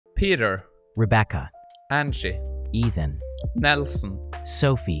Peter, Rebecca, Angie, Ethan, Nelson,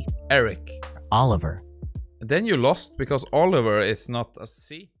 Sophie, Eric. Oliver. Then you lost because Oliver is not a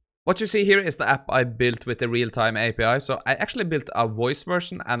C. What you see here is the app I built with the Realtime API. So I actually built a voice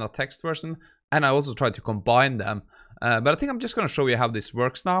version and a text version, and I also tried to combine them. But I think I'm just going to show you how this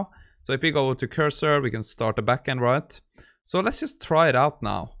works now. So if we go to cursor, we can start the backend, right? So let's just try it out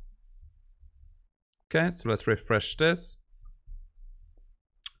now. Okay, so let's refresh this.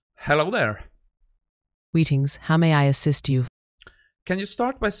 Hello there. Greetings, how may I assist you? Can you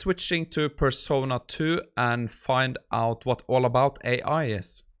start by switching to Persona 2 and find out what All About AI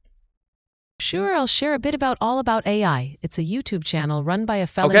is? Sure, I'll share a bit about All About AI. It's a YouTube channel run by a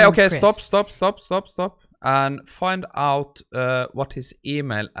fellow Okay, named okay, Chris. stop. And find out what his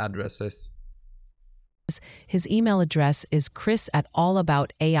email address is. His email address is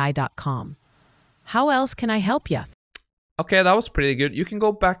chris@allaboutai.com. How else can I help you? Okay, that was pretty good. You can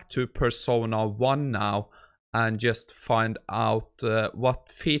go back to Persona 1 now and just find out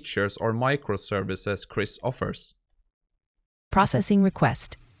what features or microservices Chris offers. Processing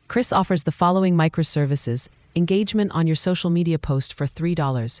request. Chris offers the following microservices: engagement on your social media post for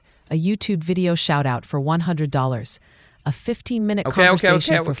 $3, a YouTube video shout-out for $100, a 15-minute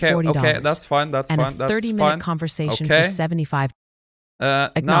conversation for $40, okay, that's fine, and a 30-minute conversation for $75.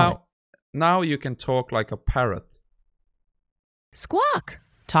 Now you can talk like a parrot. Squawk!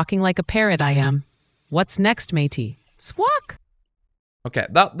 Talking like a parrot I am. What's next, matey? Squawk! Okay,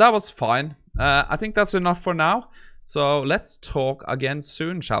 that was fine. I think that's enough for now. So let's talk again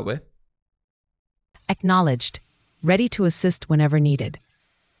soon, shall we? Acknowledged. Ready to assist whenever needed.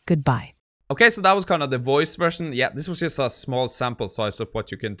 Goodbye. Okay, so that was kind of the voice version. Yeah, this was just a small sample size of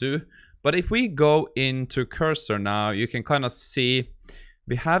what you can do. But if we go into cursor now, you can kind of see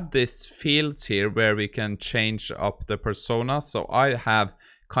we have these fields here where we can change up the persona. So I have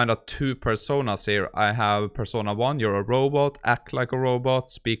kind of two personas here. I have persona 1, you're a robot, act like a robot,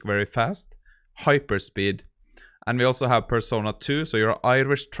 speak very fast, hyperspeed. And we also have persona 2, so you're an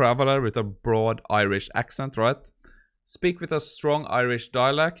Irish traveler with a broad Irish accent, right? Speak with a strong Irish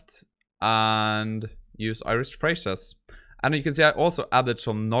dialect and use Irish phrases. And you can see I also added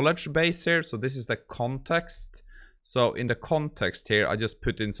some knowledge base here. So this is the context. So in the context here, I just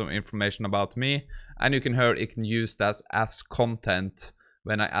put in some information about me. And you can hear it can use that as content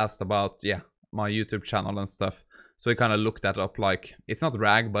when I asked about, yeah, my YouTube channel and stuff. So it kind of looked that up like, it's not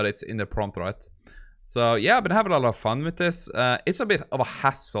RAG, but it's in the prompt, right? So yeah, I've been having a lot of fun with this. It's a bit of a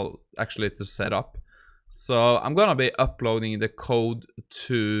hassle actually to set up. So I'm gonna be uploading the code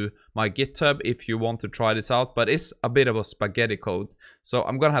to my GitHub if you want to try this out, but it's a bit of a spaghetti code. So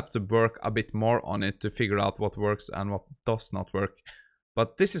I'm gonna have to work a bit more on it to figure out what works and what does not work.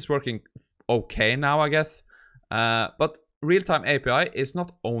 But this is working okay now, I guess. But Realtime API is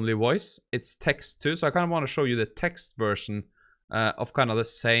not only voice, it's text too. So I kind of want to show you the text version of kind of the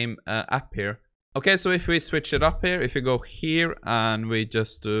same app here. Okay, so if we switch it up here, if we go here and we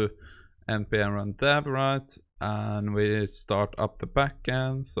just do npm run dev, right? And we start up the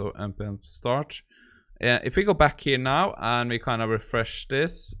backend, so npm start. If we go back here now and we kind of refresh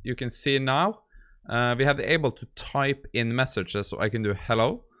this, you can see now we have the able to type in messages. So I can do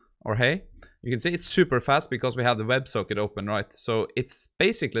hello or hey. You can see it's super fast because we have the WebSocket open, right? So it's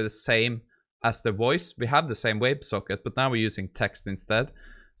basically the same as the voice. We have the same WebSocket, but now we're using text instead.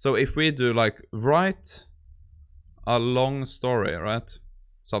 So if we do like write a long story, right?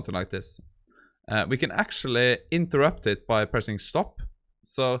 Something like this. We can actually interrupt it by pressing stop.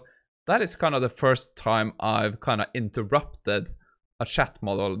 So that is kind of the first time I've kind of interrupted a chat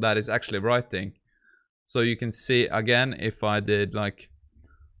model that is actually writing. So you can see again, if I did like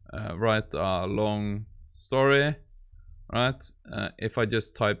write a long story, right? If I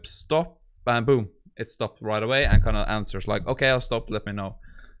just type stop, bam, boom, it stopped right away and kind of answers like, okay, I'll stop, let me know.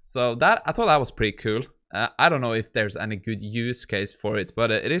 So that, I thought that was pretty cool. I don't know if there's any good use case for it,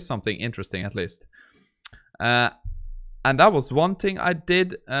 but it is something interesting at least. And that was one thing I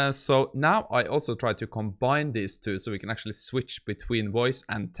did. So now I also try to combine these two so we can actually switch between voice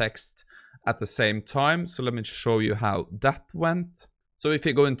and text at the same time. So let me show you how that went. So if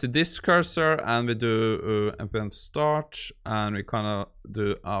you go into this cursor and we do npm start and we kind of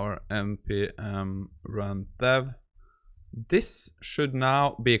do our npm run dev, this should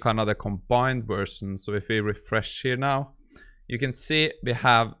now be kind of the combined version. So if we refresh here now, you can see we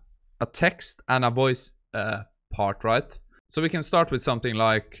have a text and a voice part, right? So we can start with something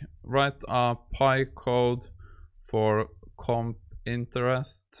like write a Py code for comp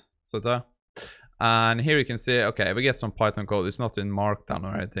interest, etc. And here you can see, okay, we get some Python code. It's not in Markdown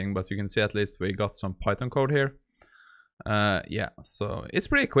or anything, but you can see at least we got some Python code here. Yeah, so it's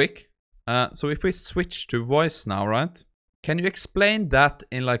pretty quick. So if we switch to voice now, right? Can you explain that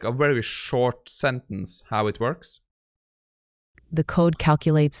in like a very short sentence, how it works? The code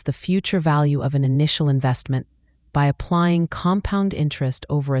calculates the future value of an initial investment by applying compound interest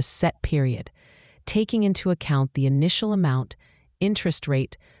over a set period, taking into account the initial amount, interest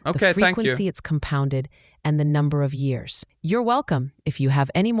rate, Okay, the thank you. frequency it's compounded, and the number of years. You're welcome. If you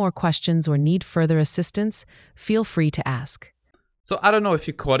have any more questions or need further assistance, feel free to ask. So I don't know if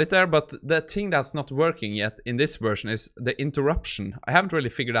you caught it there, but the thing that's not working yet in this version is the interruption. I haven't really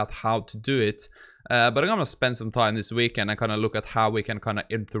figured out how to do it, but I'm gonna spend some time this weekend and kind of look at how we can kind of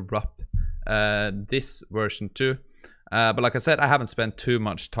interrupt this version too. But like I said, I haven't spent too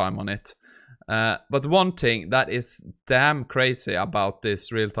much time on it. But one thing that is damn crazy about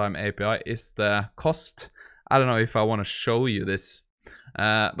this Realtime API is the cost. I don't know if I want to show you this.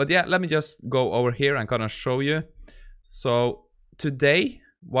 But yeah, let me just go over here and kind of show you. So today,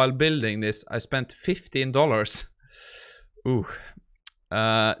 while building this, I spent $15. Ooh.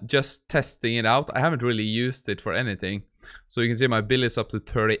 Just testing it out. I haven't really used it for anything. So you can see my bill is up to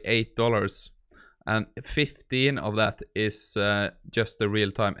 $38. And 15 of that is just the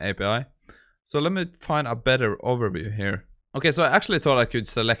Realtime API. So let me find a better overview here. Okay, so I actually thought I could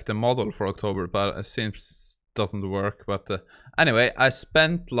select a model for October, but it seems doesn't work. But anyway, I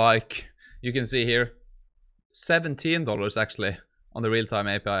spent, like you can see here, $17 actually on the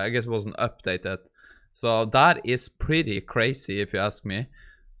Realtime API. I guess it wasn't updated. So that is pretty crazy if you ask me.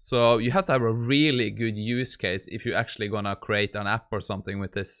 So you have to have a really good use case if you're actually gonna create an app or something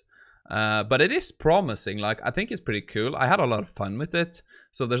with this. But it is promising. Like, I think it's pretty cool. I had a lot of fun with it.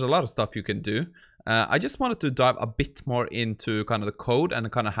 So there's a lot of stuff you can do. I just wanted to dive a bit more into kind of the code and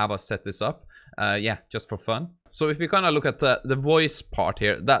kind of have us set this up. Yeah, just for fun. So if you kind of look at the voice part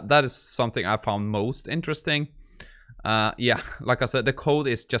here, that is something I found most interesting. Yeah, like I said, the code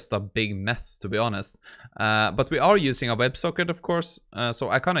is just a big mess, to be honest. But we are using a WebSocket, of course. So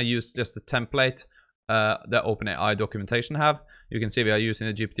I kind of used just the template the OpenAI documentation have. You can see we are using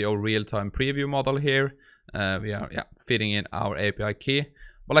the GPTO real-time preview model here. We are fitting in our API key.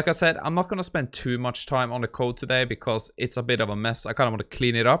 But like I said, I'm not going to spend too much time on the code today because it's a bit of a mess. I kind of want to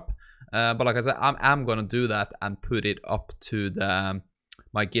clean it up. But like I said, I'm going to do that and put it up to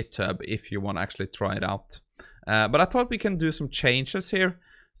my GitHub if you want to actually try it out. But I thought we can do some changes here.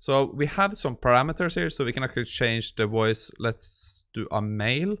 So we have some parameters here, so we can actually change the voice. Let's do a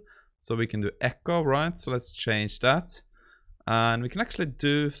male. So we can do echo, right? So let's change that. And we can actually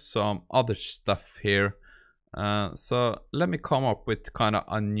do some other stuff here. So let me come up with kind of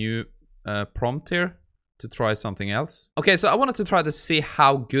a new prompt here to try something else. Okay, so I wanted to try to see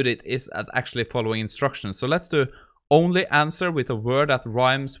how good it is at actually following instructions. So let's do only answer with a word that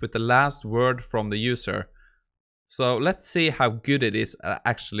rhymes with the last word from the user. So let's see how good it is at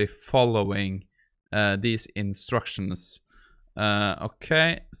actually following these instructions.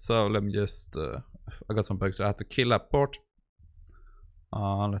 Okay, so let me just, I got some bugs, so I have to kill that port.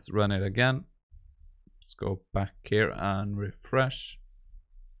 Let's run it again. Let's go back here and refresh.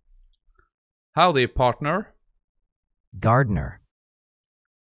 Howdy, partner. Gardener.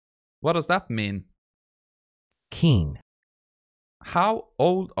 What does that mean? Keen. How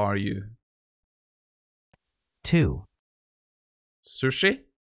old are you? 2. Sushi?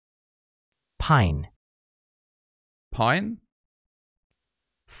 Pine. Pine?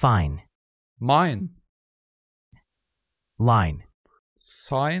 Fine. Mine? Line.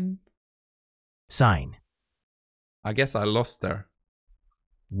 Sign? Sign. I guess I lost there.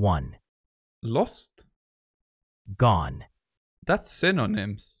 1. Lost? Gone. That's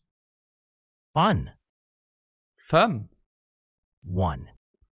synonyms. Fun. Fun? 1.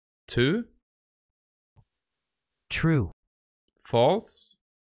 2? True. False?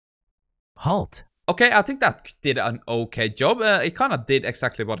 Halt. Okay, I think that did an okay job. It kind of did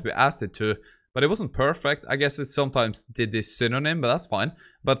exactly what we asked it to, but it wasn't perfect. I guess it sometimes did this synonym, but that's fine.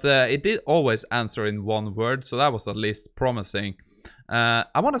 But it did always answer in one word, so that was at least promising. I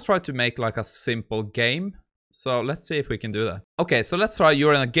want to try to make like a simple game. So let's see if we can do that. Okay, so let's try.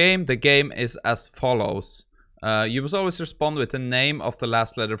 You're in a game. The game is as follows. You must always respond with the name of the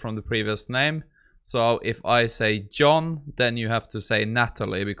last letter from the previous name. So if I say John, then you have to say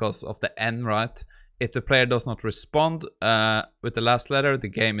Natalie because of the N, right? If the player does not respond with the last letter, the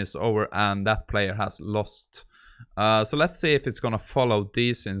game is over and that player has lost. So let's see if it's going to follow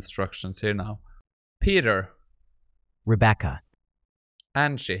these instructions here now. Peter. Rebecca.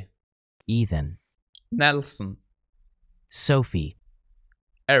 Angie. Ethan. Nelson. Sophie.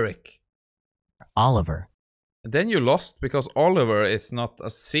 Eric. Oliver. Then you lost because Oliver is not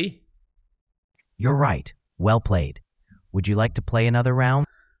a C. You're right. Well played. Would you like to play another round?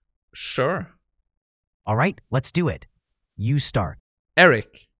 Sure. All right, let's do it. You start.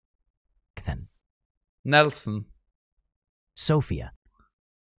 Eric. Ethan. Nelson. Sophia.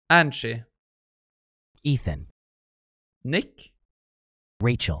 Angie. Ethan. Nick.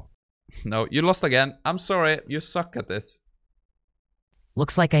 Rachel. No, you lost again. I'm sorry. You suck at this.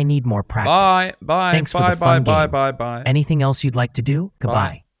 Looks like I need more practice. Bye. Bye. Thanks bye. for the bye. fun Bye. game. Bye. Bye. Anything else you'd like to do?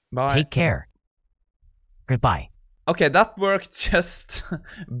 Goodbye. Bye. Take care. Goodbye. Okay, that worked just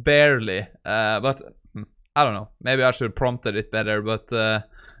barely. But I don't know. Maybe I should have prompted it better. But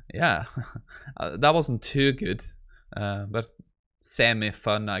yeah, that wasn't too good. But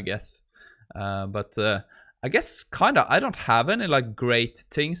semi-fun, I guess. But I guess kind of I don't have any like great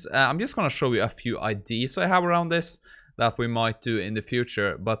things. I'm just gonna show you a few ideas I have around this that we might do in the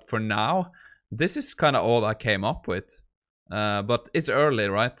future. But for now, this is kind of all I came up with. But it's early,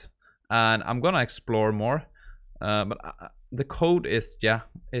 right? And I'm gonna explore more. But the code is, yeah,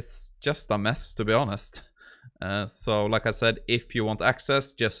 it's just a mess, to be honest. So like I said, if you want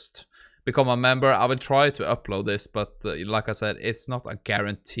access, just become a member. I will try to upload this, but like I said, it's not a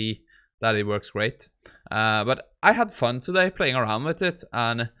guarantee that it works great. But I had fun today playing around with it,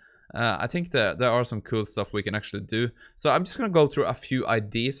 and I think that there are some cool stuff we can actually do. So I'm just gonna go through a few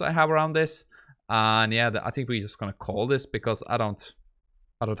ideas I have around this, and yeah, I think we're just gonna call this because I don't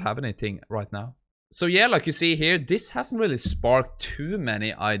have anything right now. So yeah, like you see here, this hasn't really sparked too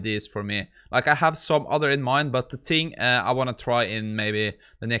many ideas for me. Like I have some other in mind, but the thing I want to try in maybe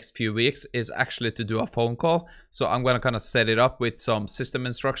the next few weeks is actually to do a phone call. So I'm going to kind of set it up with some system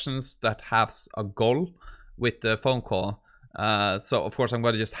instructions that has a goal with the phone call. So of course I'm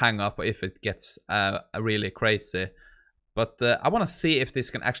going to just hang up if it gets really crazy. But I want to see if this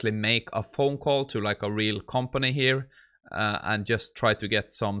can actually make a phone call to like a real company here. And just try to get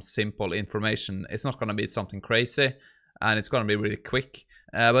some simple information. It's not going to be something crazy, and it's going to be really quick.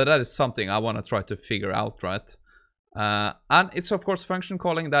 But that is something I want to try to figure out, right? And it's of course function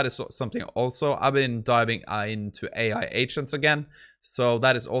calling. That is something also I've been diving into AI agents again. So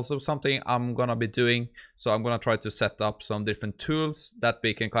that is also something I'm going to be doing. So I'm going to try to set up some different tools that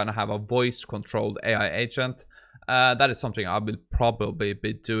we can kind of have a voice-controlled AI agent. That is something I will probably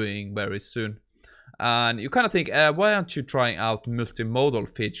be doing very soon. And you kind of think, why aren't you trying out multimodal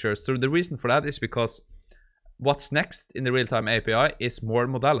features? So the reason for that is because what's next in the Realtime API is more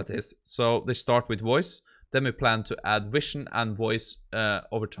modalities. So they start with voice, then we plan to add vision and voice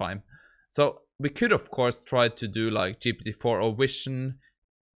over time. So we could of course try to do like GPT-4 or vision,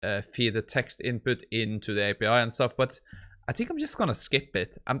 feed the text input into the API and stuff, but I think I'm just gonna skip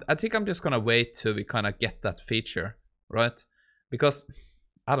it. I think I'm just gonna wait till we kind of get that feature, right? Because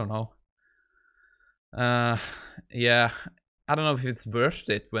I don't know. Yeah, I don't know if it's worth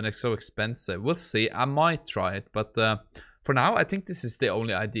it when it's so expensive. We'll see. I might try it, but for now I think this is the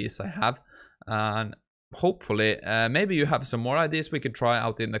only ideas I have, and hopefully maybe you have some more ideas we could try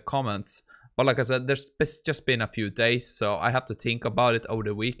out in the comments. But like I said, there's just been a few days, so I have to think about it over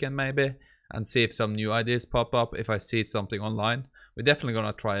the weekend maybe and see if some new ideas pop up. If I see something online, we're definitely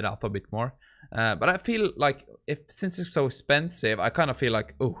gonna try it out a bit more. But I feel like since it's so expensive, I kind of feel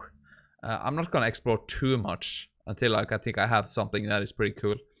like, oh, I'm not gonna explore too much until like I think I have something that is pretty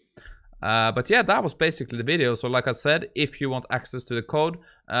cool. But yeah, that was basically the video. So like I said, if you want access to the code,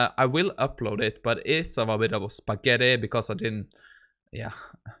 I will upload it, but it's a bit of a spaghetti because I didn't. Yeah,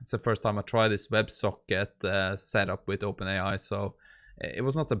 it's the first time I try this WebSocket setup with OpenAI, so it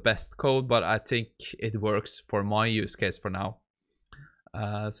was not the best code, but I think it works for my use case for now.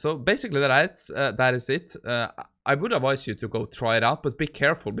 So basically that is it. I would advise you to go try it out, but be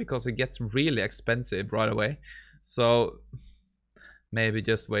careful because it gets really expensive right away. So maybe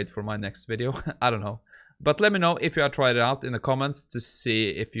just wait for my next video. I don't know. But let me know if you have tried it out in the comments to see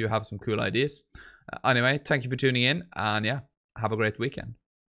if you have some cool ideas. Anyway, thank you for tuning in, and yeah, have a great weekend.